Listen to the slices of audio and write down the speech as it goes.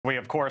We,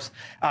 of course,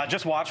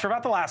 just watched for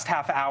about the last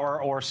half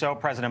hour or so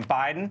President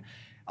Biden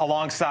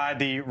alongside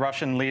the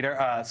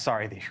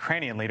the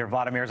Ukrainian leader,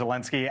 Volodymyr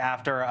Zelenskyy,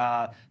 after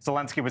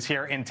Zelenskyy was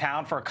here in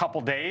town for a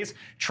couple days,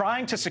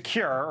 trying to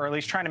secure, or at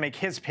least trying to make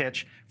his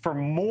pitch for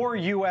more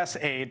U.S.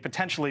 aid,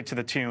 potentially to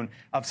the tune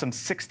of some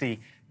 $60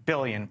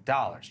 billion.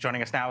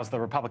 Joining us now is the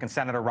Republican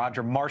Senator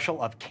Roger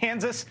Marshall of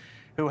Kansas,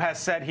 who has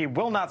said he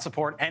will not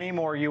support any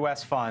more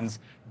U.S. funds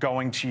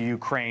going to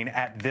Ukraine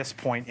at this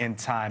point in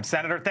time.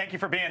 Senator, thank you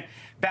for being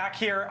back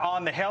here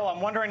on the Hill.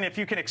 I'm wondering if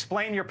you can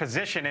explain your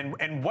position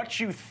and what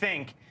you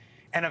think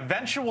an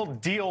eventual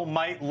deal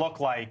might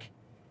look like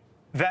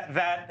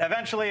that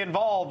eventually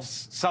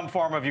involves some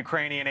form of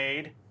Ukrainian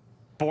aid,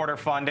 border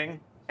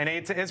funding, and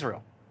aid to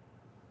Israel.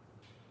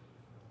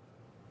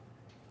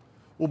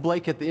 Well,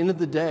 Blake, at the end of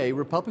the day,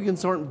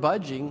 Republicans aren't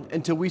budging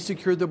until we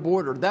secure the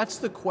border. That's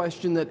the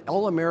question that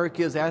all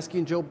America is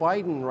asking Joe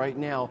Biden right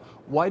now.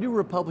 Why do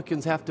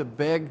Republicans have to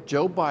beg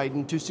Joe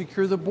Biden to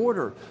secure the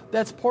border?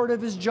 That's part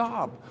of his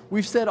job.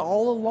 We've said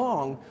all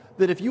along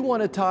that if you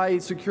want to tie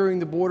securing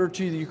the border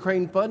to the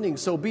Ukraine funding,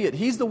 so be it.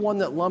 He's the one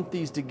that lumped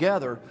these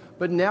together.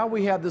 But now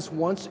we have this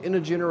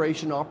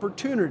once-in-a-generation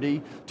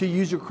opportunity to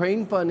use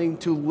Ukraine funding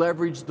to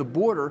leverage the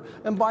border.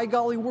 And by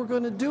golly, we're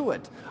going to do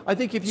it. I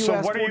think if you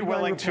ask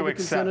 49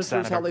 Republican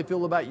senators how they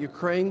feel about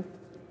Ukraine,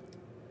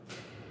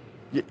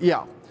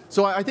 yeah.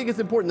 So I think it's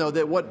important, though,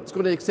 that what's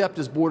going to accept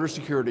is border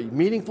security,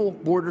 meaningful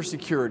border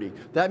security.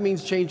 That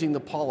means changing the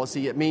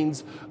policy. It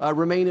means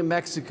remain in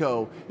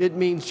Mexico. It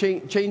means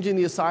changing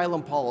the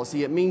asylum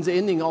policy. It means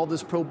ending all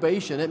this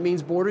probation. It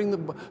means building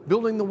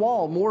the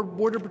wall, more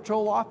Border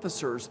Patrol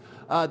officers.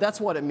 That's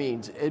what it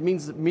means. It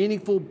means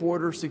meaningful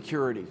border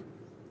security.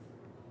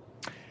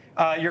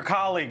 Your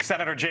colleague,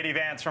 Senator J.D.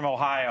 Vance from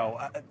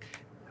Ohio,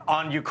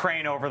 on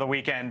Ukraine over the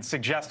weekend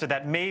suggested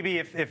that maybe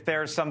if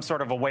there's some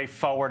sort of a way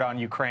forward on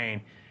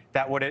Ukraine,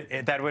 that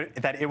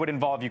it would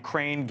involve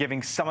Ukraine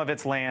giving some of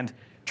its land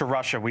to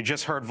Russia. We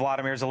just heard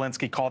Volodymyr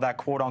Zelenskyy call that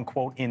quote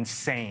unquote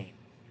insane.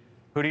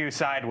 Who do you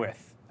side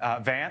with,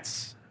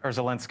 Vance or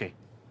Zelenskyy?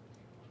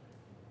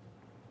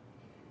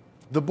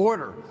 The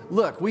border.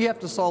 Look, we have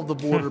to solve the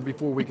border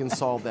before we can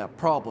solve that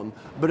problem.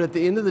 But at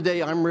the end of the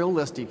day, I'm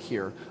realistic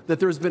here that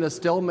there's been a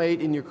stalemate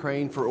in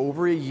Ukraine for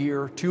over a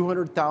year.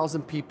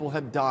 200,000 people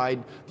have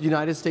died. The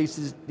United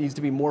States needs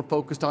to be more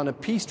focused on a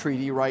peace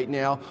treaty right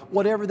now,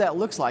 whatever that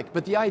looks like.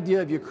 But the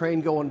idea of Ukraine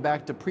going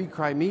back to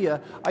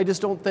pre-Crimea, I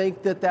just don't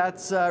think that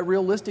that's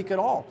realistic at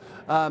all.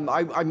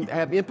 I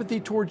have empathy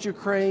towards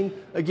Ukraine.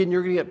 Again,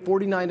 you're going to get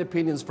 49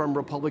 opinions from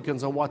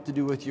Republicans on what to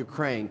do with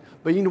Ukraine.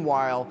 But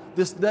meanwhile,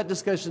 that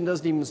discussion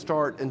doesn't even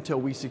start until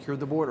we secure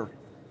the border.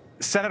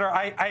 Senator,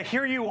 I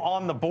hear you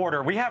on the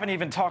border. We haven't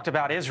even talked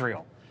about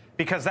Israel,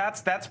 because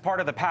that's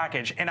part of the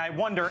package. And I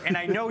wonder, and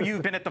I know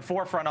you've been at the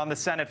forefront on the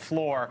Senate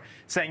floor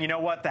saying, you know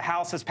what, the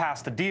House has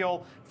passed a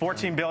deal,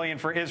 $14 billion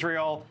for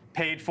Israel,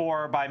 paid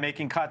for by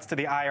making cuts to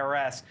the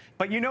IRS.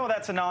 But you know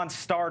that's a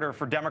non-starter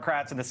for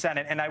Democrats in the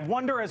Senate. And I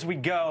wonder, as we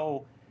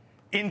go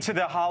into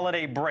the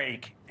holiday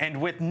break and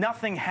with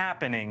nothing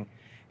happening,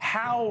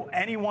 how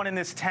anyone in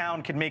this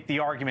town can make the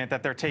argument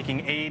that they're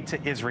taking aid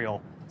to Israel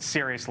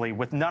seriously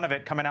with none of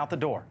it coming out the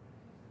door.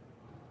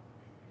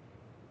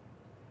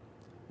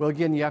 Well,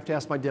 again, you have to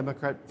ask my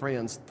Democrat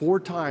friends. 4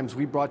 times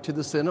we brought to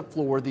the Senate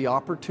floor the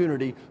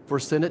opportunity for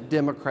Senate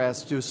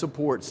Democrats to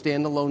support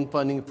standalone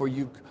funding for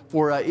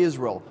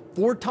Israel.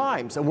 4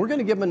 times. And we're going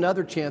to give them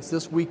another chance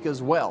this week as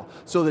well.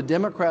 So the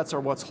Democrats are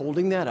what's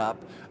holding that up.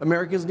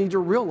 Americans need to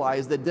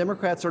realize that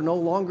Democrats are no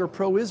longer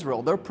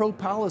pro-Israel. They're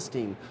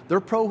pro-Palestine. They're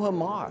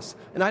pro-Hamas.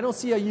 And I don't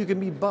see how you can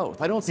be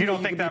both. I don't see you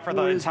don't think that for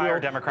the entire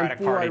Democratic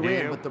Party, do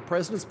you? But the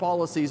president's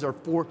policies are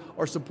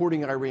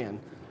supporting Iran.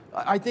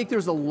 I think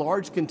there's a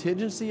large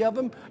contingency of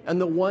them, and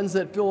the ones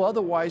that feel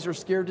otherwise are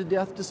scared to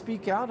death to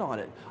speak out on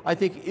it. I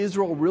think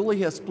Israel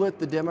really has split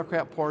the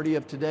Democrat Party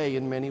of today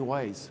in many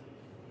ways.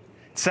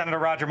 Senator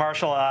Roger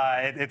Marshall,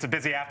 it's a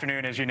busy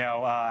afternoon, as you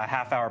know, a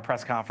half-hour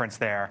press conference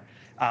there.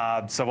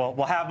 So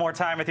we'll have more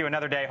time with you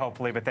another day,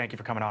 hopefully, but thank you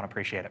for coming on.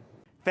 Appreciate it.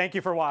 Thank you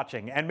for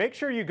watching, and make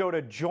sure you go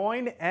to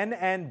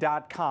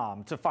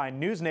joinnn.com to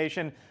find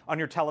NewsNation on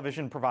your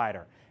television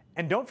provider.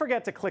 And don't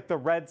forget to click the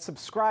red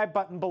subscribe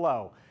button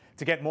below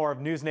to get more of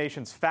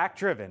NewsNation's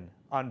fact-driven,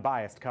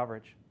 unbiased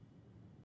coverage.